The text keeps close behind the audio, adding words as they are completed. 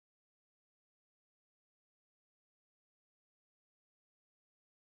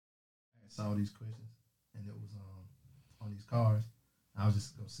saw these questions, and it was on these cards. I was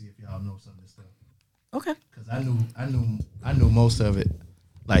just gonna see if y'all know some of this stuff. Okay. Because I knew most of it,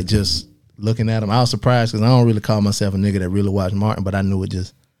 like just looking at them. I was surprised because I don't really call myself a nigga that really watched Martin, but I knew it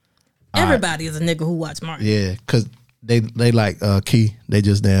just. Everybody is a nigga who watch Martin. Yeah, because they like Key. They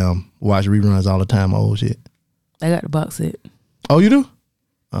just damn watch reruns all the time. Old shit. I got the box set. Oh, you do?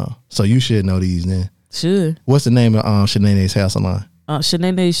 Oh, so you should know these then. Should. What's the name of Shanae's hair salon?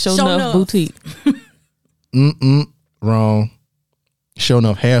 Shanae's Show Enough Boutique. Wrong. Show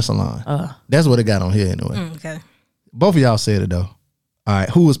Enough Hair Salon. That's what it got on here anyway. Okay. Both of y'all said it though. All right,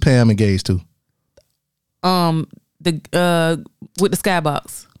 who was Pam engaged to? The with the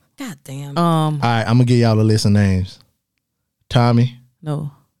skybox. God damn. All right, I'm gonna give y'all a list of names. Tommy.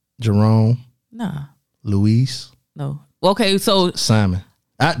 No. Jerome. Nah. Luis. No. Okay, so Simon.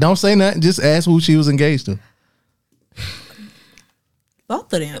 Don't say nothing. Just ask who she was engaged to.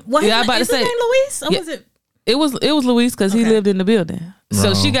 Both of them. What? Yeah, I about to say name Luis? Or yeah, was it? It was Luis because he lived in the building.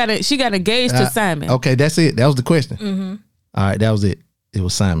 So Wrong. she got engaged to Simon. Okay, that's it. That was the question. Mm-hmm. All right, that was it. It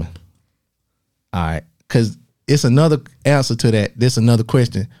was Simon. All right, because it's another answer to that. There's another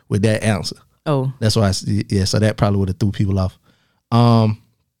question with that answer. Oh, that's why. So that probably would have threw people off.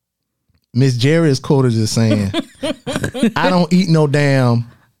 Miss Jerry is quoted as saying, "I don't eat no damn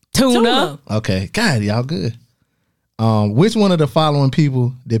tuna." Okay, God, y'all good. Which one of the following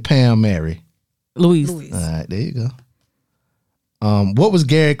people did Pam marry? Luis. All right, there you go. What was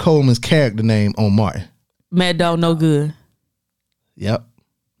Gary Coleman's character name on Martin? Mad Dog No Good. Yep.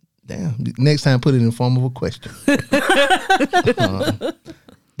 Damn. Next time, put it in the form of a question.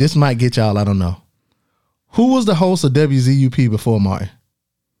 This might get y'all. I don't know. Who was the host of WZUP before Martin?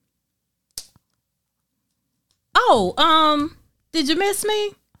 Oh, did you miss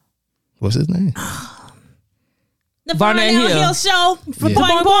me? What's his name? The Barnell Hill Show. Boing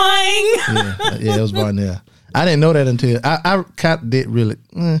boing. Yeah, it was Barnell. I didn't know that until I kind of did really.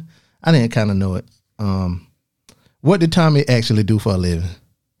 I didn't kind of know it. What did Tommy actually do for a living?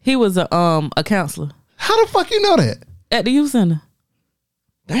 He was a counselor. How the fuck you know that? At the youth center.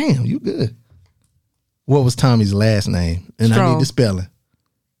 Damn, you good. What was Tommy's last name? And Strong. I need the spelling.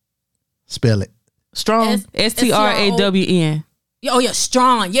 Spell it. Strong. STRAWN. Oh yeah,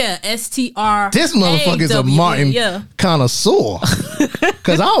 Strong. Yeah, STR. This motherfucker's a Martin connoisseur.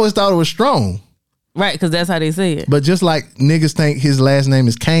 Because I always thought it was Strong. Right, because that's how they say it. But just like niggas think his last name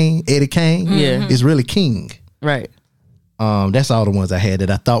is Kane, Eddie Kane, it's really King. Right. That's all the ones I had that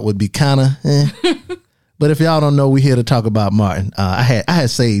I thought would be kind of. But if y'all don't know, we here to talk about Martin. I had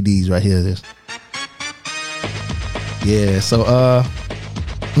saved these right here. Yeah, so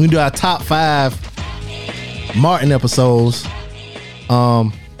we do our top 5 Martin episodes. We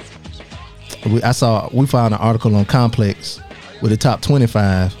found an article on Complex with the top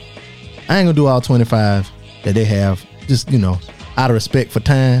 25. I ain't gonna do all 25 that they have, just out of respect for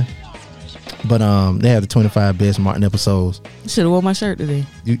time. But they have the 25 best Martin episodes. Should have worn my shirt today.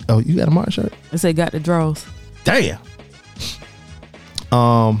 You got a Martin shirt? It said got the draws. Damn.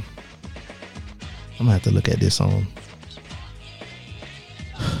 I'm gonna have to look at this on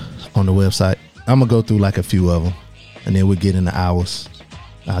the website. I'm gonna go through like a few of them, and then we'll get into our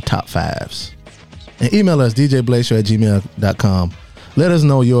top 5s. And email us djbladeshow@gmail.com. Let us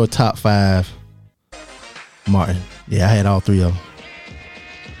know your top 5 Martin. Yeah, I had all 3 of them.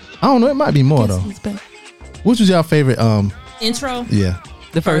 I don't know, it might be more though. Which was your favorite intro? Yeah.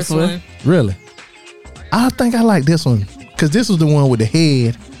 The first one. Really? I think I like this one. Cause this was the one with the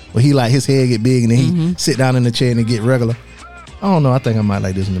head where he like his head get big and then he sit down in the chair and it get regular. I don't know, I think I might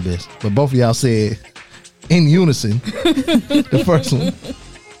like this one the best. But both of y'all said in unison the first one.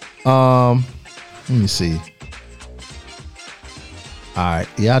 Let me see. Alright,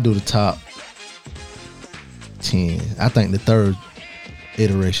 yeah, I'll do the top 10. I think the third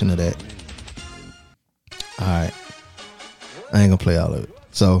iteration of that. Alright. I ain't gonna play all of it.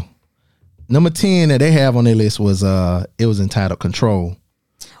 So number 10 that they have on their list was it was entitled Control.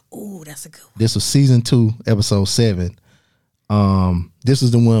 Oh, that's a good one. This was season 2, episode 7. This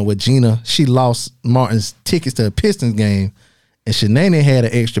was the one where Gina, she lost Martin's tickets to a Pistons game, and Shanae had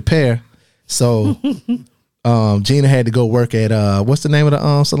an extra pair. So Gina had to go work at what's the name of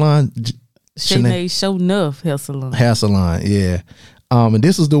the salon? Shanae Show Enough Hair Salon. Hair salon, yeah. And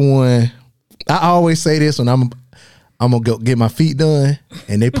this was the one I always say this when I'm gonna go get my feet done,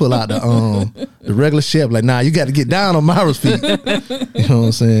 and they pull out the regular chef like, nah, you got to get down on Myra's feet. You know what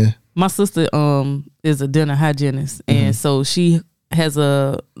I'm saying? My sister is a dental hygienist, and so she has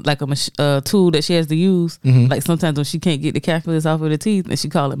a tool that she has to use. Like sometimes when she can't get the calculus off of the teeth, and she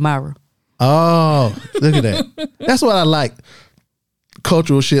call it Myra. Oh, look at that. That's what I like.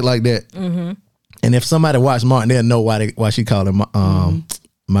 cultural shit like that. Mm-hmm. And if somebody watched Martin, they'll know why she called him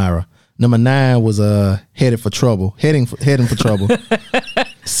Myra. Number 9 was heading for trouble.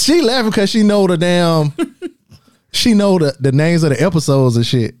 She laughing because she know the damn. She know the names of the episodes and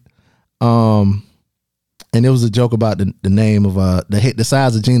shit. And it was a joke about the name of the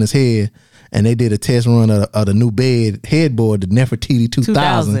size of Gina's head, and they did a test run of the new headboard, the Nefertiti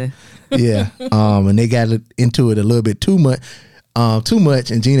 2000. Yeah. And they got into it a little bit too much,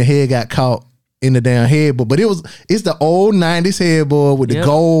 and Gina's head got caught in the damn headboard. But it's the old 90s headboard with the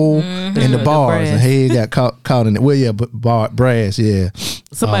gold and the bars, and head got caught in it. Well, yeah, but brass, yeah.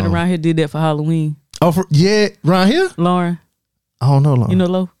 Somebody around here did that for Halloween. Oh, around here? Lauren. I don't know Lauren. You know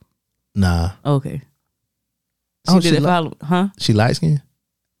Lo? Nah. Okay. She did it for Halloween, huh? She light skinned?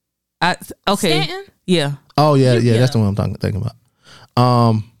 Okay. Stanton? Yeah. Oh, yeah, that's the one I'm thinking about.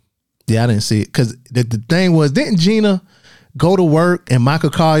 Yeah, I didn't see it. Because the thing was, didn't Gina go to work and Michael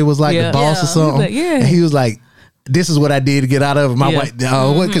Collier was like the boss or something? Like, and he was like, this is what I did to get out of it. My wife,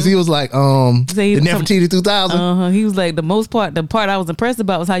 because he was like, the Nefertiti 2000. He was like, the part I was impressed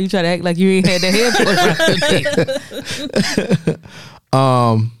about was how you try to act like you ain't had that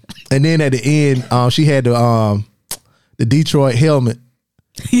headboard. And then at the end, she had the Detroit helmet.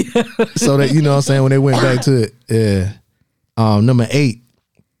 Yeah. So that, you know what I'm saying, when they went back to it. Yeah. Number 8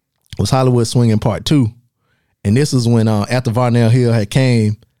 was Hollywood Swinging Part 2. And this is when after Varnell Hill had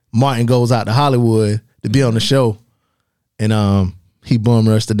came, Martin goes out to Hollywood to be on the show. And he bum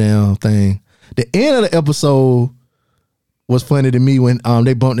rushed the damn thing. The end of the episode was funny to me when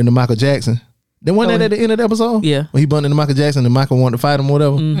they bumped into Michael Jackson. They wasn't that at the end of the episode? Yeah. When he bumped into Michael Jackson and Michael wanted to fight him or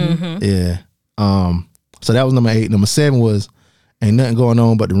whatever? Mm-hmm. Yeah. So that was number 8. Number 7 was Ain't Nothing Going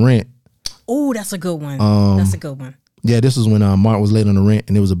On But the Rent. Oh, that's a good one. That's a good one. Yeah, this was when Martin was late on the rent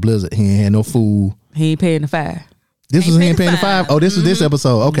and it was a blizzard. He ain't had no food. He ain't paying the $5. This was he ain't paying the $5? Oh, this was this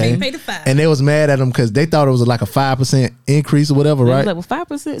episode. Okay. He ain't paid the $5. And they was mad at him because they thought it was like a 5% increase or whatever, right? He was like,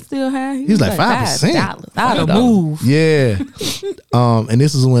 well, 5% still high. He was like 5%. $5. Out of move. Yeah. And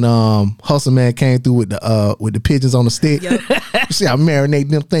this is when Hustle Man came through with the pigeons on the stick. Yep. You see, I marinate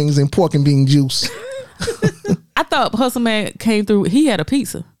them things in pork and bean juice. I thought Hustle Man came through. He had a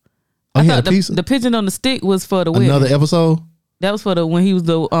pizza. Oh, he had a pizza? The pigeon on the stick was for the wedding. Another episode? That was for when he was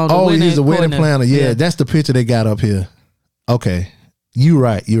the he was the wedding planner. Yeah, that's the picture they got up here. Okay. You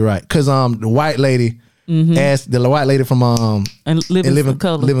right. Because the white lady asked the white lady from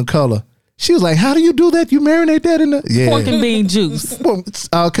Living Color. She was like, how do you do that? You marinate that in the pork and bean juice.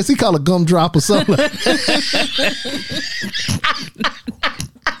 Because he called it gumdrop or something.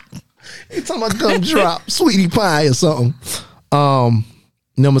 He's talking about gumdrop, sweetie pie or something.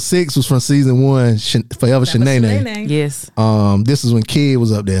 Number 6 was from season 1, Forever Shanae. Yes. This is when Kid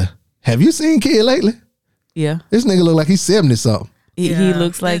was up there. Have you seen Kid lately? Yeah. This nigga look like he's 70 something. He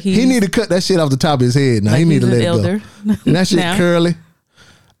looks like he need to cut that shit off the top of his head. Now like he need to let it go. And that shit curly.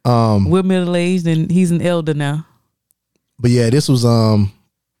 We're middle aged and he's an elder now. But yeah, this was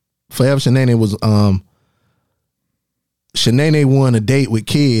Forever Shanae was Shanae won a date with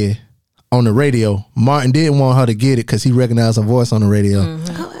Kid on the radio. Martin didn't want her to get it because he recognized her voice on the radio.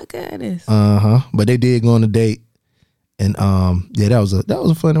 Mm-hmm. Oh my goodness. But they did go on a date, and yeah, that was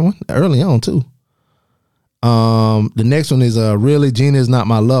a funny one early on too. The next one is Really Gina Is Not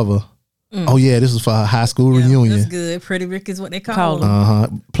My Lover. Oh yeah, this is for her high school reunion. That's good. Pretty Rick is what they call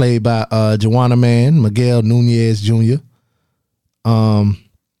him. Played by Joanna Man, Miguel Nunez Jr. And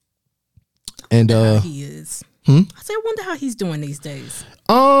he is. I said, I wonder how he's doing these days.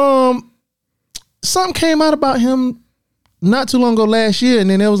 Something came out about him not too long ago last year, and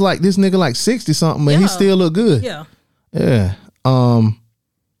then it was like this nigga like 60 something, but he still look good. Yeah.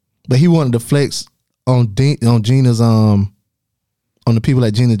 But he wanted to flex on Gina's on the people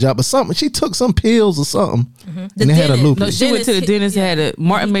at Gina's job, but something she took some pills or something, and they had a lupus. No, she went to the dentist.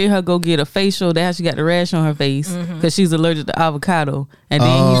 Martin made her go get a facial. That's how she got the rash on her face because she's allergic to avocado. And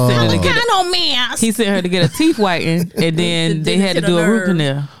then he sent her to get a teeth whitening, and then they had to do a root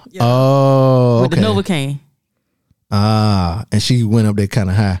canal. Oh, with the Novocaine. And she went up there kind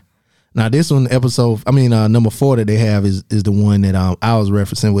of high. Now this one number 4 that they have is the one that I was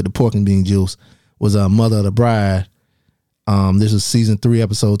referencing with the pork and bean juice was Mother of the Bride. This is season 3,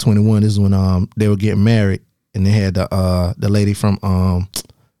 episode 21. This is when they were getting married, and they had the lady from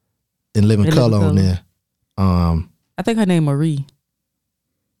In Living Color on there. I think her name Marie.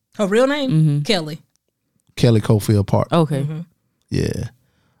 Her real name? Kelly Cofield Park. Okay. Yeah.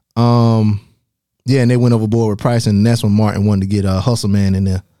 Yeah, and they went overboard with pricing, and that's when Martin wanted to get Hustle Man in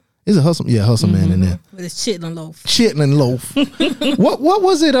there. Is it Hustle? Yeah, Hustle Man in there. With his chitlin loaf. What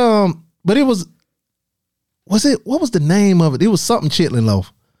was it? But it was what was the name of it? It was something chitlin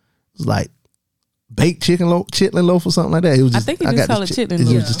loaf. It was like baked chitlin loaf or something like that. It was just, I think you just call it chitlin loaf.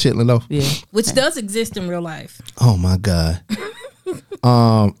 It was just chitlin loaf. Yeah. Which does exist in real life. Oh my God.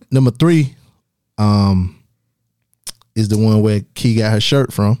 Number 3 is the one where Key got her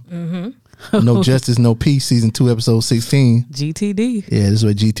shirt from. Mm-hmm. No Justice, No Peace, season 2, episode 16. GTD. Yeah, this is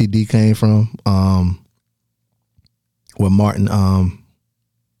where GTD came from. Where Martin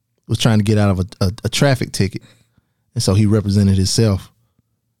was trying to get out of a traffic ticket, and so he represented himself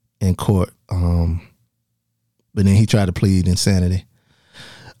in court. But then he tried to plead insanity.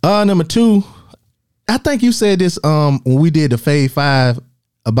 Number 2, I think you said this when we did the Fave 5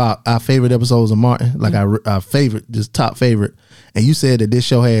 about our favorite episodes of Martin, like our favorite, just top favorite, and you said that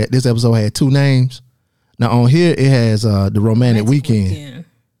this episode had 2 names. Now on here it has the Romantic Weekend,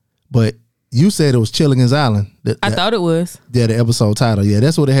 but you said it was Chilligan's Island. I thought it was. Yeah, the episode title. Yeah,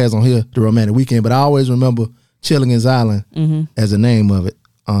 that's what it has on here, the Romantic Weekend. But I always remember Chilligan's Island as the name of it.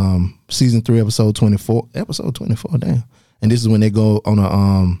 Season 3, episode 24. Episode 24, damn. And this is when they go on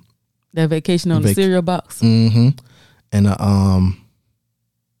a that vacation on the cereal box. Mm-hmm. And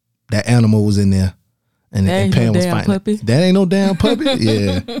that animal was in there. And Pam was fighting. Puppy. That ain't no damn puppy.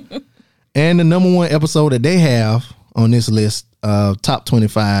 Yeah. And the number 1 episode that they have on this list, top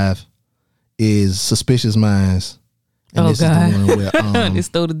 25, is Suspicious Minds. And this God. Is the one where they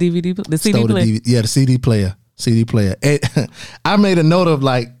stole the DVD, the CD player. The CD player. And I made a note of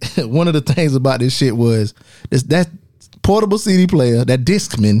like one of the things about this shit was that portable CD player, that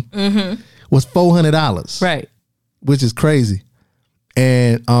Discman, was $400. Right. Which is crazy.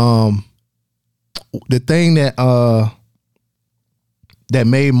 And the thing that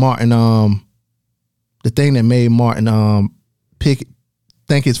made Martin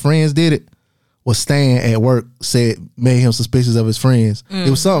think his friends did it was Stan at work made him suspicious of his friends.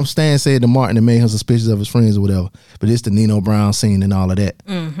 It was something Stan said to Martin that made him suspicious of his friends or whatever. But it's the Nino Brown scene and all of that.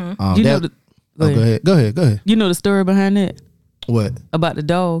 Go ahead. You know the story behind that? What? About the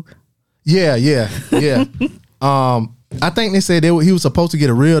dog? Yeah. I think they said he was supposed to get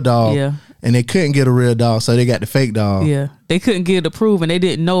a real dog. Yeah. And they couldn't get a real dog, so they got the fake dog. Yeah, they couldn't get it approved, and they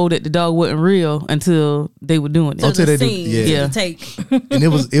didn't know that the dog wasn't real until they were doing it. Until they did. And it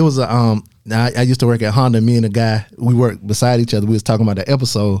was I used to work at Honda. Me and a guy, we worked beside each other. We was talking about the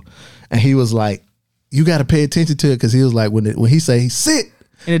episode, and he was like, "You got to pay attention to it," because he was like, when he say sit,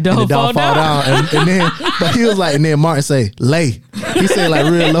 and the dog fall down. and then but he was like, and then Martin say lay. He said like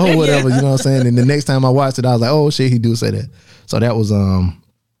real low, whatever. You know what I'm saying? And the next time I watched it, I was like, oh shit, he do say that. So that was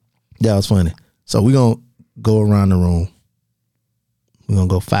funny. So we're going to go around the room. We're going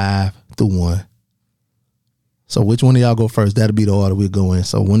to go 5 through 1. So which one of y'all go first? That'll be the order we'll go in.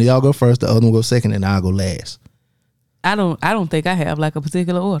 So one of y'all go first, the other one go second, and I'll go last. I don't think I have like a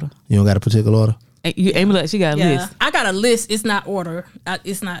particular order. You don't got a particular order? Amy, like she got a list. I got a list. It's not order.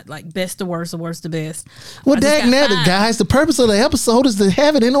 It's not like best to worst or worst to best. Well, dang that, guys. The purpose of the episode is to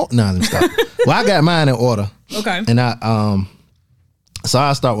have it in order. No, let me stop. Well, I got mine in order. Okay. And so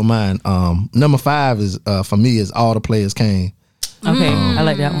I'll start with mine. Number 5 is for me is All the Players Came. Okay, I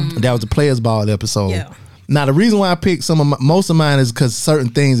like that one. That was the Players Ball episode. Yeah. Now the reason why I picked most of mine is because certain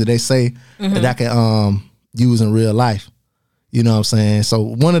things that they say that I can use in real life. You know what I'm saying? So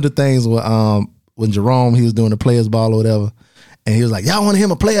one of the things when Jerome, he was doing the Players Ball or whatever, and he was like, "Y'all want to hear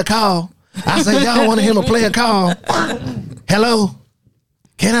him a player call?" I said, "Y'all want to hear him a player call?" Hello.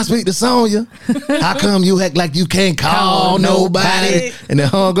 Can I speak to Sonya? How come you act like you can't call nobody? And then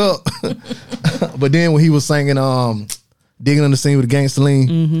hung up. But then when he was singing Digging on the Scene with the Gangsta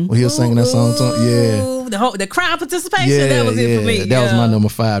Lean, when he was singing that song, the crowd participation, that was it for me. That was my number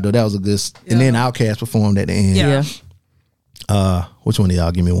 5 though. That was a good. And then Outkast performed at the end. Yeah. Which one of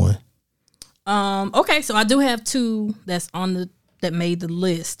y'all? Give me one. Okay, so I do have 2 that's on that made the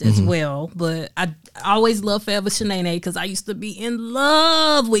list as well, but I always loved Forever Shanae because I used to be in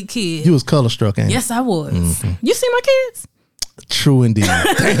love with kids. You was color struck, ain't you? Yes, I was. You see my kids? True indeed.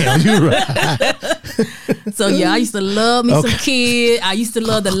 Damn, you right. So I used to love me some kid. I used to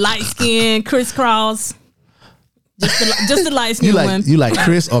love the light skin crisscross. Just the light skin one. You like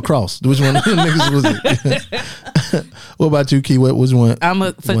Chris or Cross? Which one of them niggas was it? What about you, Key? Which one? I'm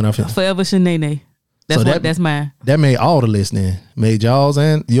a Forever Shanae. That's mine. That made all the list then. Made yours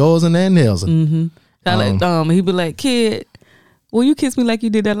and Nelson. He be like, "Kid, will you kiss me like you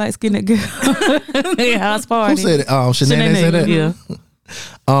did that light skinned girl?" House party. Who said it? Shanae said that? Yeah.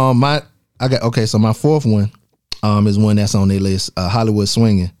 So my 4th one is one that's on their list. Hollywood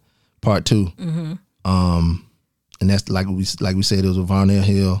Swinging, Part 2. And that's like we said, it was with Varnell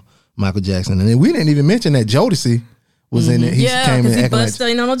Hill, Michael Jackson, and then we didn't even mention that Jodeci was in it. He came in acting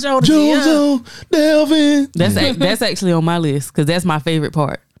like on JoJo, Delvin. That's actually on my list because that's my favorite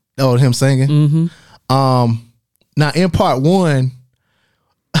part. Oh, him singing. Mm-hmm. Now in part 1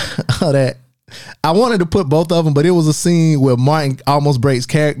 of that, I wanted to put both of them, but it was a scene where Martin almost breaks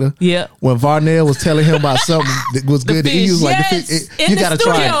character. Yeah. When Varnell was telling him about something that was good to eat, he was like, you gotta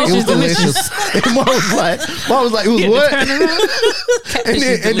try it. It was delicious. And Martin was like, it was what? and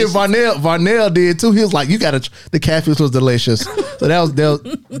then Varnell did too. He was like, the catfish was delicious. So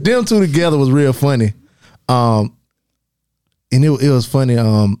them two together was real funny. And it was funny.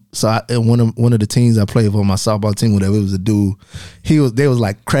 So one of the teams I played for, my softball team, whatever, it was a dude. They was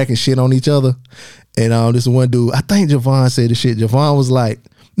like cracking shit on each other. And this one dude, I think Javon said the shit. Javon was like,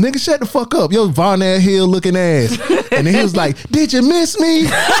 "Nigga, shut the fuck up, yo, Varnell Hill looking ass." And then he was like, "Did you miss me?" Yo,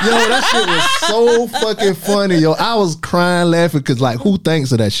 that shit was so fucking funny, yo. I was crying laughing because like, who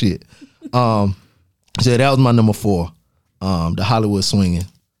thinks of that shit? So that was my number 4, the Hollywood Swinging.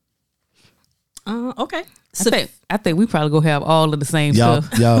 Okay. I think we probably gonna have all of the same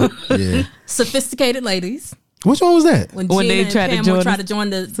stuff. Y'all, yeah. Sophisticated Ladies. Which one was that? When they tried to join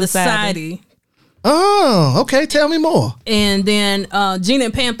the society. Oh, okay. Tell me more. And then Gina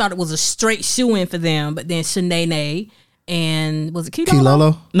and Pam thought it was a straight shoe-in for them, but then Shanae and was it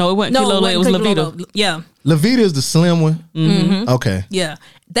Kilolo? No, it wasn't Kilolo. It was Levita. Yeah. Levita is the slim one. Mm-hmm. Okay. Yeah.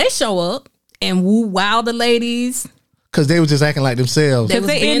 They show up and woo wow the ladies. Because they was just acting like themselves. Because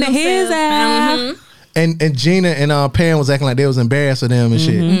they into his ass. Mm-hmm. And Gina and Pam was acting like they was embarrassed of them and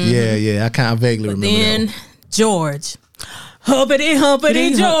shit. Mm-hmm. Yeah. I kind of vaguely remember then that. George, humpity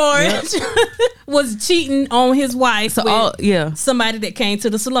George, was cheating on his wife with somebody that came to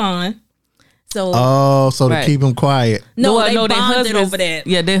the salon. So to keep him quiet. No, they bonded over that.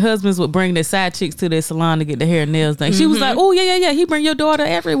 Yeah, their husbands would bring their side chicks to their salon to get their hair and nails done. Mm-hmm. She was like, "Oh yeah, he bring your daughter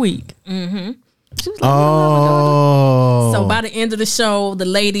every week." Mm-hmm. She was like, so by the end of the show, the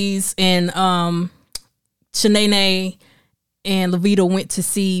ladies and Shanae and Levita went to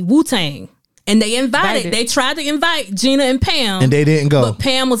see Wu-Tang. And they tried to invite Gina and Pam. And they didn't go. But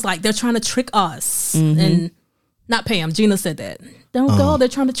Pam was like, they're trying to trick us. Mm-hmm. And not Pam, Gina said that. Don't go, they're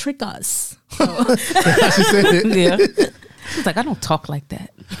trying to trick us. So. She said it. Yeah. She's like, I don't talk like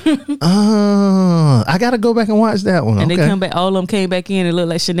that. I gotta go back and watch that one. And they come back, all of them came back in and looked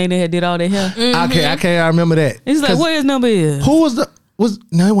like Shanae had did all their hair. Mm-hmm. I remember that. He's like, where his number is? Who was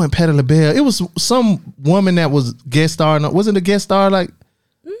no, it wasn't Patti LaBelle. It was some woman that was guest star. Wasn't a guest star like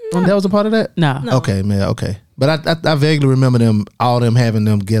that was a part of that? No. Okay, man. Okay, but I vaguely remember all them having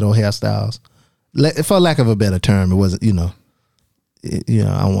them ghetto hairstyles. For lack of a better term, it wasn't. I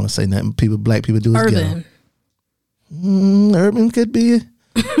don't want to say nothing. Black people do is urban. Ghetto. Urban could be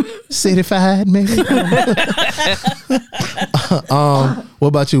cityfied, maybe. What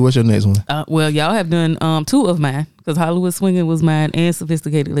about you? What's your next one? Well, y'all have done 2 of mine because Hollywood Swinging was mine and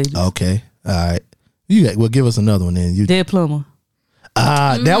Sophisticated Ladies. Okay, all right. Give us another one then. Dead Plumber.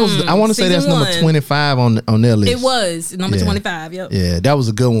 That was. I want to say that's number 25 on their list. It was number 25. Yep. Yeah, that was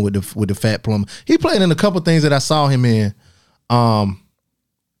a good one with the fat plumber. He played in a couple things that I saw him in, and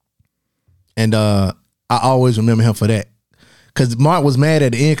I always remember him for that. Because Mark was mad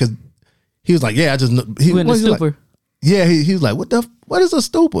at the end because he was like, "Yeah, I just he went to stupor." Like, yeah, he was like, what is a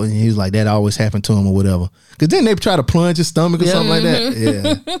stupor?" And he was like, that always happened to him or whatever. Because then they try to plunge his stomach or something like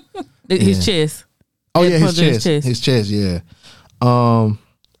that. Yeah, his chest. Oh yeah, his chest. His chest. Yeah.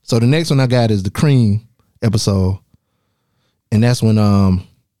 So the next one I got is the Cream episode, and that's when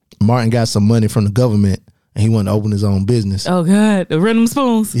Martin got some money from the government and he wanted to open his own business. Oh God, the Random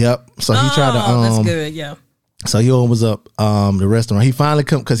Spoons. Yep. So he tried to. That's good. Yeah. So he opens up the restaurant. He finally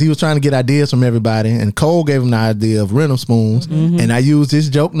come because he was trying to get ideas from everybody, and Cole gave him the idea of Random Spoons. Mm-hmm. And I use this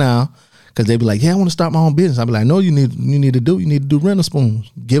joke now because they be like, "Yeah, I want to start my own business." I be like, "No, you need to do Random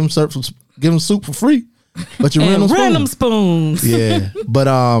Spoons. Give them soup for free." But you random spoons. Yeah.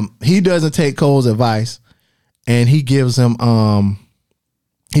 But he doesn't take Cole's advice, and he gives him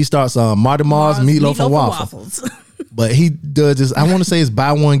he starts Marty Mars meatloaf and waffles. But he does this, I want to say it's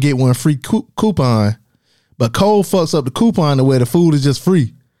buy one get one free coupon, but Cole fucks up the coupon to where the food is just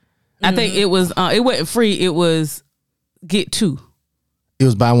free. I think it was it wasn't free, it was get 2. It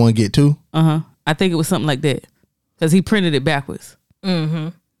was buy one get 2? I think it was something like that because he printed it backwards.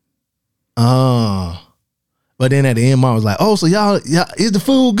 But then at the end, Mom was like, "Oh, so y'all, is the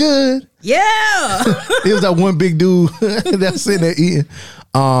food good?" Yeah. It was that one big dude that's sitting there eating.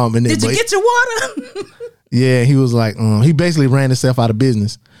 And then, Did you get your water? Yeah, he was like, he basically ran himself out of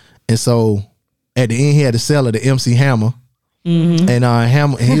business, and so at the end, he had to sell her to MC Hammer. Mm-hmm. And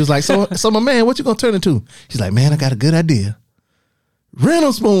Hammer, and he was like, "So my man, what you gonna turn into?" She's like, "Man, I got a good idea.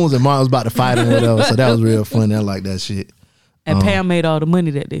 random spoons, and Martin was about to fight him, whatever. So that was real funny. I like that shit. And Pam made all the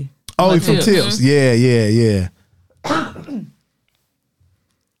money that day. Oh, from tips. Yeah.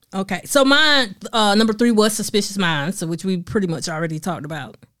 Okay, so mine number 3 was Suspicious Minds, so which we pretty much already talked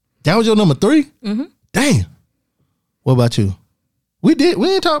about. That was your number 3? Mm-hmm. Damn. What about you? We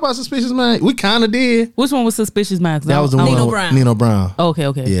didn't talk about Suspicious Minds. We kind of did. Which one was Suspicious Minds? That was the Nino one. Brown. Nino Brown. Okay.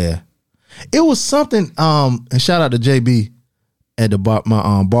 Yeah. It was something. And shout out to JB at the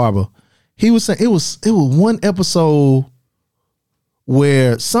barber. He was saying it was one episode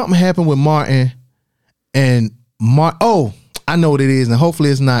where something happened with Martin and Oh, I know what it is, and hopefully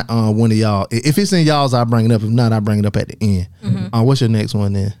it's not one of y'all. If it's in y'all's, I'll bring it up. If not, I'll bring it up at the end. Mm-hmm. What's your next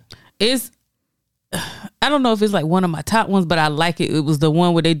one then? I don't know if it's like one of my top ones, but I like it. It was the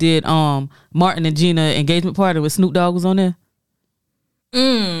one where they did Martin and Gina engagement party with Snoop Dogg was on there.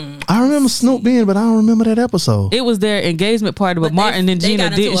 I remember Snoop being, but I don't remember that episode. It was their engagement party, but Martin and Gina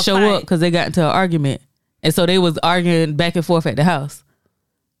didn't show up because they got into an argument. And so they was arguing back and forth at the house.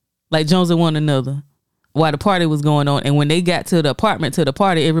 Like Jones and one another while the party was going on. And when they got to the apartment, to the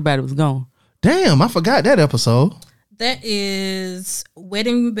party, everybody was gone. Damn, I forgot that episode. That is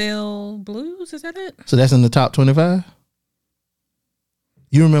Wedding Bell Blues, is that it? So that's in the top 25?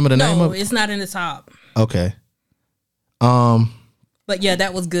 You remember the name of it? No, it's not in the top. Okay. But yeah,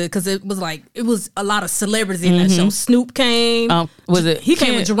 that was good because it was a lot of celebrities in that show. Snoop came. He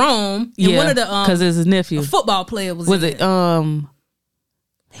came with Jerome. Yeah, and one of the because it's his nephew. A football player was it? I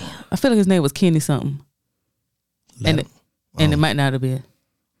feel like his name was Kenny something, and it might not have been.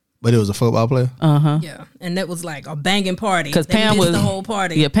 But it was a football player. Yeah, and that was like a banging party because Pam was the whole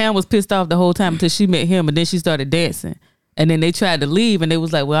party. Yeah, Pam was pissed off the whole time until she met him, and then she started dancing. And then they tried to leave, and they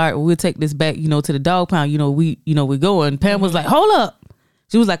was like, "Well, all right, we'll take this back, to the dog pound. We go." And Pam was like, "Hold up."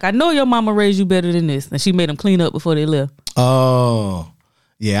 She was like, "I know your mama raised you better than this," and she made them clean up before they left. Oh,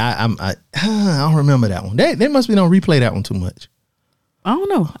 yeah. I don't remember that one. They must be don't replay that one too much. I don't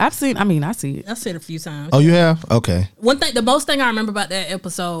know. I see it. I've seen it a few times. Oh, you have? Okay. The most thing I remember about that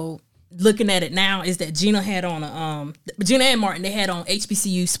episode, looking at it now, is that Gina had on Gina and Martin, they had on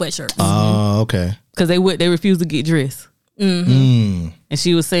HBCU sweatshirts. Oh, okay. Because they refused to get dressed. Mm-hmm. And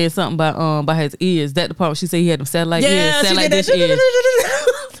she was saying something about his ears. That the part where she said he had them satellite ears, satellite dish ears.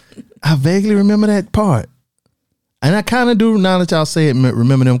 I vaguely remember that part, and I kind of do now that y'all say it.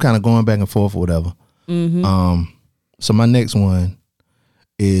 Remember them kind of going back and forth or whatever. Mm-hmm. So my next one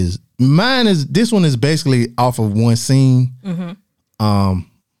is this one is basically off of one scene. Mm-hmm.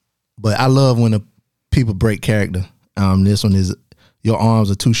 But I love when the people break character. This one is Your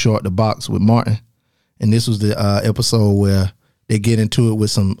Arms Are Too Short to Box with Martin. And this was the episode where they get into it with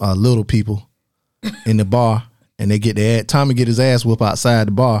some little people in the bar, and they get Tommy get his ass whooped outside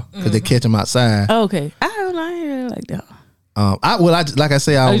the bar because they catch him outside. Oh, okay, I don't like that. I like I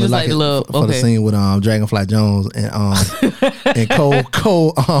say, I only like it for the scene with Dragonfly Jones and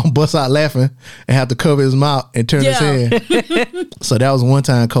Cole busts out laughing and have to cover his mouth and turn his head. So that was one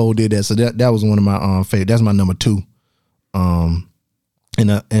time Cole did that. So that was one of my favorite. That's my number 2. And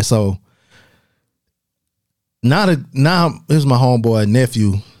so. Now this is my homeboy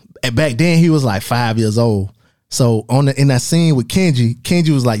nephew. And back then he was like 5 years old. So in that scene with Kenji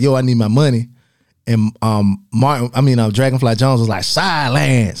was like, "Yo, I need my money," and Dragonfly Jones was like,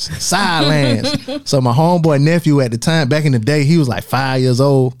 "Silence." So my homeboy nephew at the time, back in the day, he was like 5 years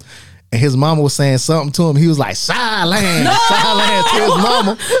old, and his mama was saying something to him. He was like, "Silence, silence," to his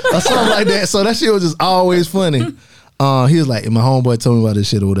mama or something like that. So that shit was just always funny. He was like, my homeboy told me about this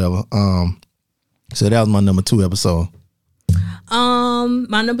shit or whatever. So that was my number 2 episode.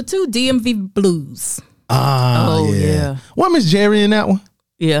 My number 2, DMV Blues. Yeah. What, Miss Jerry in that one?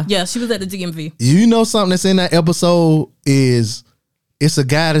 Yeah, she was at the DMV. You know something that's in that episode is it's a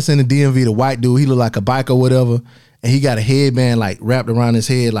guy that's in the DMV, the white dude. He look like a biker or whatever, and he got a headband like wrapped around his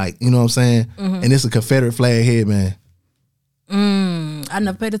head, like, you know what I'm saying? Mm-hmm. And it's a Confederate flag headband. I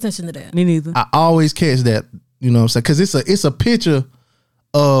never paid attention to that. Me neither. I always catch that, you know what I'm saying? Because it's a picture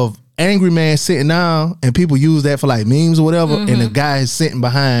of Angry Man sitting down, and people use that for like memes or whatever, and the guy is sitting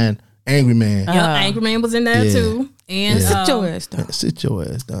behind Angry Man. Yeah, Angry Man was in there too. And sit your ass down. Sit your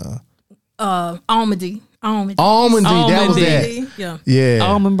ass down. Almondy, that was that. Yeah.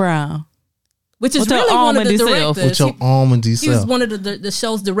 Almond Brown. Which is really one of the directors. With your almondy self. He was one of the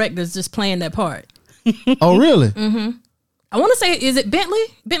show's directors just playing that part. Oh, really? Mm-hmm. I want to say, is it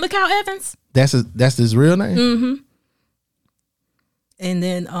Bentley Kyle Evans? That's his real name? Mm-hmm. And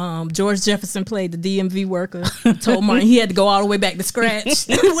then George Jefferson played the DMV worker. Told Martin he had to go all the way back to scratch.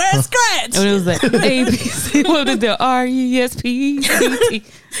 Where's scratch? And it was like ABC. What is the RESPECT? He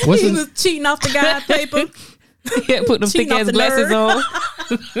was cheating off the guy's paper. He had put them thick ass glasses on.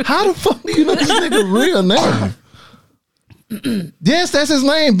 How the fuck do you know this nigga real name? Yes, that's his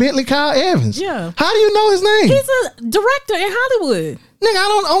name, Bentley Kyle Evans. Yeah. How do you know his name? He's a director in Hollywood. Nigga, I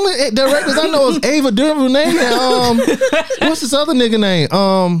don't only directors I know is Ava DuVernay and what's this other nigga name?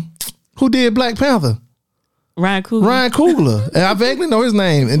 Who did Black Panther? Ryan Coogler. And I vaguely know his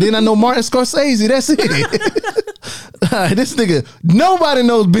name. And then I know Martin Scorsese. That's it. This nigga, nobody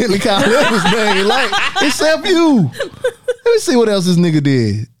knows Bentley Kyle Evans' name, like, except you. Let me see what else this nigga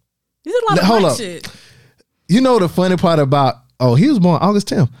did. He's a lot of black shit. You know the funny part about, he was born August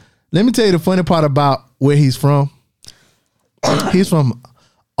 10th. Let me tell you the funny part about where he's from. He's from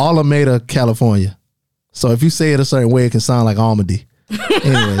Alameda, California. So if you say it a certain way, it can sound like Almady.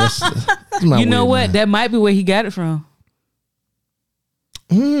 Anyway, that's my you know what? Man. That might be where he got it from.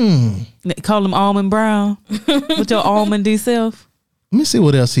 They call him Almond Brown with your almondy self. Let me see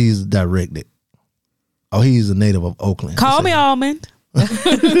what else he's directed. Oh, he's a native of Oakland. Call me Almond. He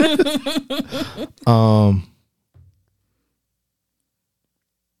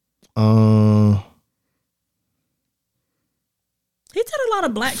did a lot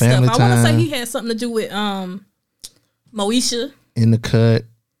of black stuff. I want to say he had something to do with Moesha. In the Cut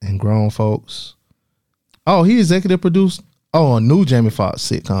and Grown Folks. Oh, he executive produced a new Jamie Foxx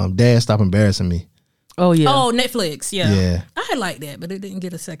sitcom, Dad Stop Embarrassing Me. Oh yeah. Oh, Netflix. Yeah. I had liked that, but it didn't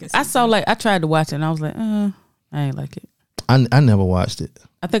get a second season. I tried to watch it and I was like, I ain't like it. I never watched it.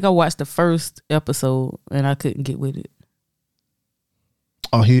 I think I watched the first episode and I couldn't get with it.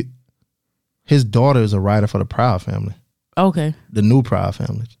 Oh, his daughter is a writer for the Proud Family. Okay. The new Proud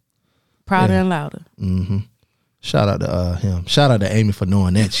Family. Prouder and Louder. Mm-hmm. Shout out to him. Shout out to Amy for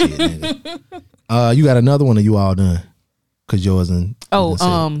knowing that shit, nigga. You got another one or you all done? Cause yours and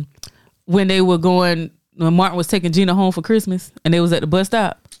when they were going, when Martin was taking Gina home for Christmas and they was at the bus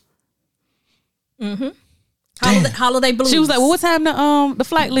stop. Mm-hmm. Holiday Blues. She was like, "Well, what time the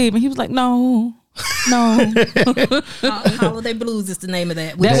flight leave?" And he was like, "No." Holiday Blues is the name of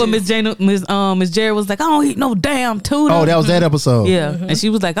that. That what Miss Jerry was like, "I don't eat no damn tuna." Oh, that was that episode. Yeah, and she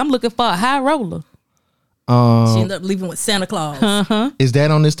was like, "I'm looking for a high roller." She ended up leaving with Santa Claus. Is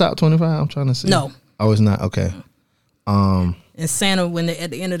that on this top 25? I'm trying to see. No. Oh, it's not. Okay. And Santa, at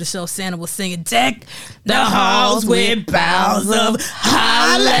the end of the show, Santa was singing, "Deck the halls with boughs of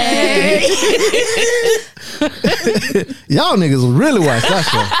holly." Y'all niggas really watch that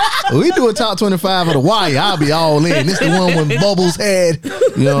show. We do a top 25 of The Wire, I'll be all in. This the one when Bubbles had,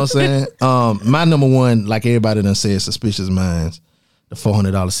 you know what I'm saying? My number one, like everybody done said, Suspicious Minds, the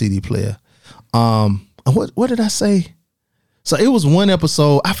 $400 CD player. What did I say? So it was one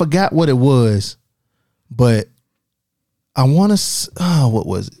episode, I forgot what it was, but I want to, what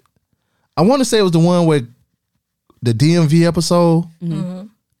was it? I want to say it was the one where the DMV episode,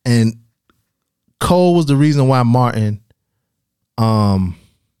 and Cole was the reason why Martin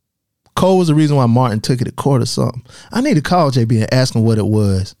took it to court or something. I need to call JB and ask him what it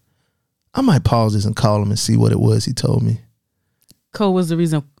was. I might pause this and call him and see what it was he told me. Cole was the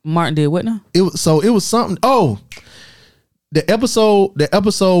reason Martin did what now? It was something. Oh, the episode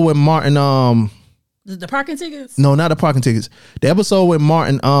when Martin the parking tickets? No, not the parking tickets. The episode when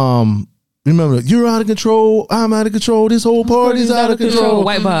Martin remember, you're out of control, I'm out of control, this whole party's out of control.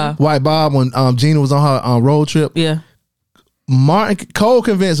 White Bob when Gina was on her road trip. Yeah. Cole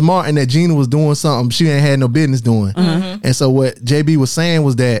convinced Martin that Gina was doing something she ain't had no business doing. And so what JB was saying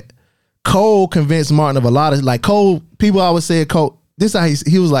was that Cole convinced Martin of a lot of, like, Cole, people always say Cole, this how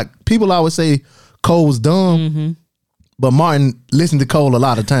he was like, people always say Cole was dumb, but Martin listened to Cole a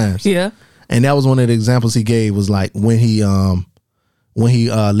lot of times. Yeah. And that was one of the examples he gave, was like when he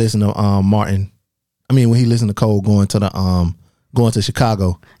listened to Martin, I mean when he listened to Cole going to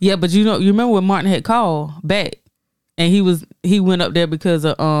Chicago. Yeah, but you remember when Martin had called back and he went up there because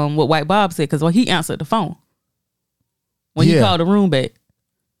of what White Bob said, because he answered the phone when he called the room back.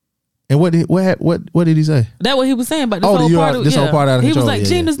 And what did he say? That what he was saying about this whole party. This whole party out of control. He was like,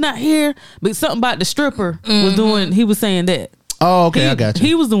 Gina's not here, but something about the stripper was doing. He was saying that. Oh, okay, I got you.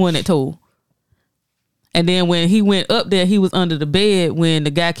 He was the one that told. And then when he went up there, he was under the bed when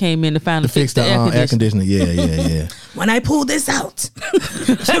the guy came in to find to fix the air conditioner. Yeah. When I pull this out,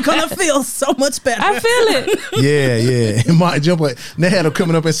 you're gonna feel so much better. I feel it. Yeah. And Martin jump like they had him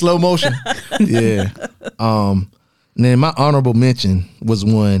coming up in slow motion. Yeah. And then my honorable mention was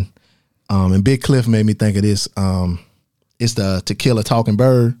one. And Big Cliff made me think of this. It's the To Kill a Talking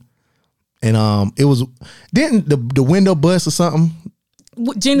Bird, and it was didn't the window bust or something.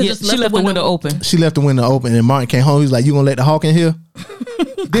 Gina just left the window open. She left the window open, and Martin came home. He was like, "You gonna let the hawk in here?"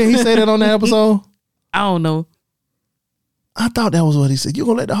 Didn't he say that on that episode? I don't know. I thought that was what he said. You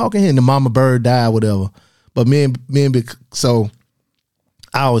gonna let the hawk in here? And the mama bird died, whatever. But so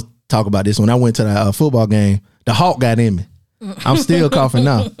I always talk about this. When I went to the football game, the Hawk got in me. I'm still coughing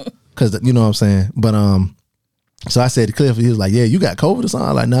now because you know what I'm saying. But so I said to Cliff, he was like, "Yeah, you got COVID or something?"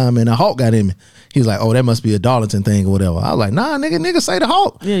 I was like, "Nah, man, the Hawk got in me." He was like, "Oh, that must be a Darlington thing or whatever." I was like, "Nah, nigga, say the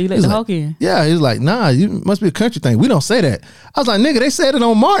Hawk." Yeah, you let the Hawk in. Yeah, he was like, "Nah, you must be a country thing. We don't say that." I was like, "Nigga, they said it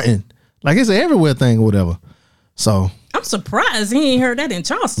on Martin. Like it's an everywhere thing or whatever." So I'm surprised he ain't heard that in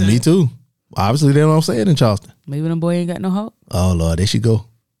Charleston. Me too. Obviously, they don't say it in Charleston. Maybe them boy ain't got no Hawk. Oh Lord, there she go.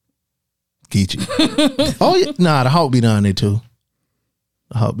 Geechee. Oh yeah, nah, the Hawk be down there too.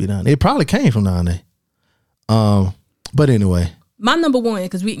 The Hawk be down there. It probably came from down there. But anyway, my number one,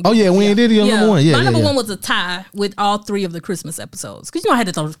 because we. Oh yeah, we ain't did your number one. Yeah, my number one was a tie with all 3 of the Christmas episodes, because I had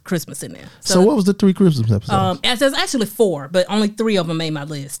to throw Christmas in there. So what was the 3 Christmas episodes? There's actually 4, but only 3 of them made my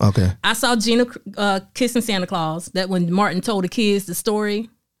list. Okay. I saw Gina kissing Santa Claus. That when Martin told the kids the story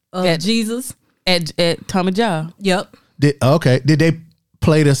of Jesus at Tommy John. Yep. Did they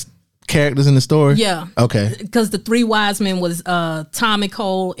play the characters in the story? Yeah. Okay. Because the 3 wise men was Tommy,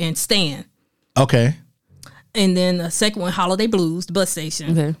 Cole, and Stan. Okay. And then the second one, Holiday Blues, the bus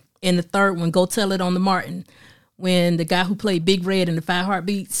station. Okay. And the third one, Go Tell It on the Martin, when the guy who played Big Red in the 5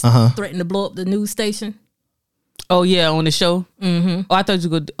 Heartbeats threatened to blow up the news station. Oh yeah, on the show. Mm-hmm. Oh, I thought you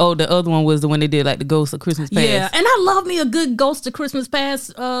could. Oh, the other one was the one they did like the Ghost of Christmas Past. Yeah, and I love me a good Ghost of Christmas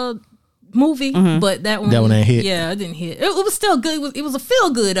Past movie, but that one ain't hit. Yeah, it didn't hit. It was still good. It was a feel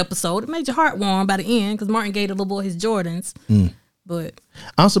good episode. It made your heart warm by the end because Martin gave the little boy his Jordans. But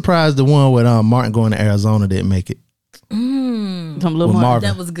I'm surprised the one with Martin going to Arizona didn't make it. Some little Martin.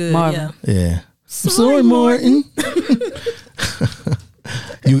 That was good. Marvin. Yeah. Sorry, Martin.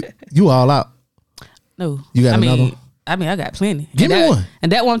 You all out? No, you got another one? I got plenty. Give me one.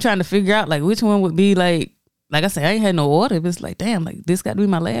 And that one I'm trying to figure out like which one would be like I said, I ain't had no order. But it's like, damn, like this got to be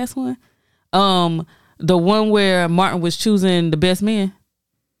my last one. The one where Martin was choosing the best man.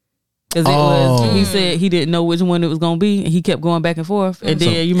 Because he said he didn't know which one it was gonna be, and he kept going back and forth. And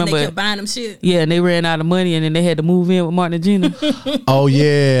then you remember they kept buying them shit. Yeah, and they ran out of money, and then they had to move in with Martin and Gina. Oh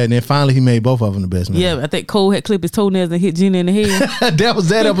yeah, and then finally he made both of them the best man. Yeah, I think Cole had clipped his toenails and hit Gina in the head. That was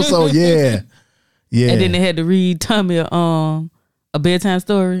that episode. Yeah. And then they had to read Tommy a bedtime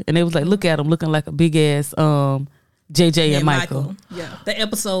story, and they was like, look at him looking like a big ass JJ and Michael. Yeah, the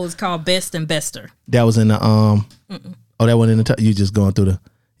episode is called Best and Bester. That was in the Oh, that wasn't in the you just going through the.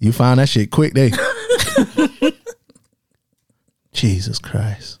 You found that shit quick, day. Jesus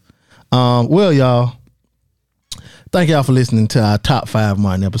Christ. Well, y'all, thank y'all for listening to our top 5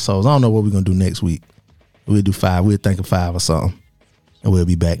 Martin episodes. I don't know what we're gonna do next week. We'll do 5. We'll think of 5 or something, and we'll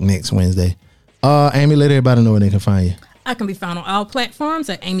be back next Wednesday. Amy, let everybody know where they can find you. I can be found on all platforms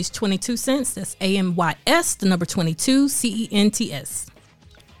at Amy's 22 Cents. That's AMYS, the number 22 CENTS.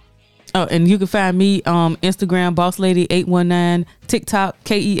 Oh, and you can find me on Instagram, BossLady819, TikTok,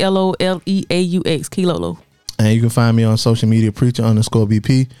 KELOLEAUX, Kilolo. And you can find me on social media,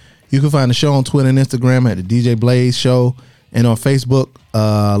 Preacher_BP. You can find the show on Twitter and Instagram at the DJ Blaze Show, and on Facebook,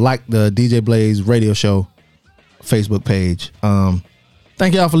 like the DJ Blaze Radio Show Facebook page.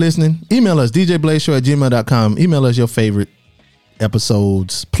 Thank y'all for listening. Email us, djblazeshow@gmail.com. Email us your favorite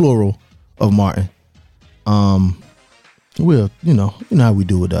episodes, plural, of Martin. Well, you know how we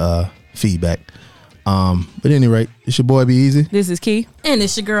do with feedback. But at any rate, it's your boy Be Easy. This is Key. And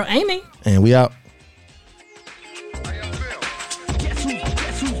it's your girl Amy. And we out.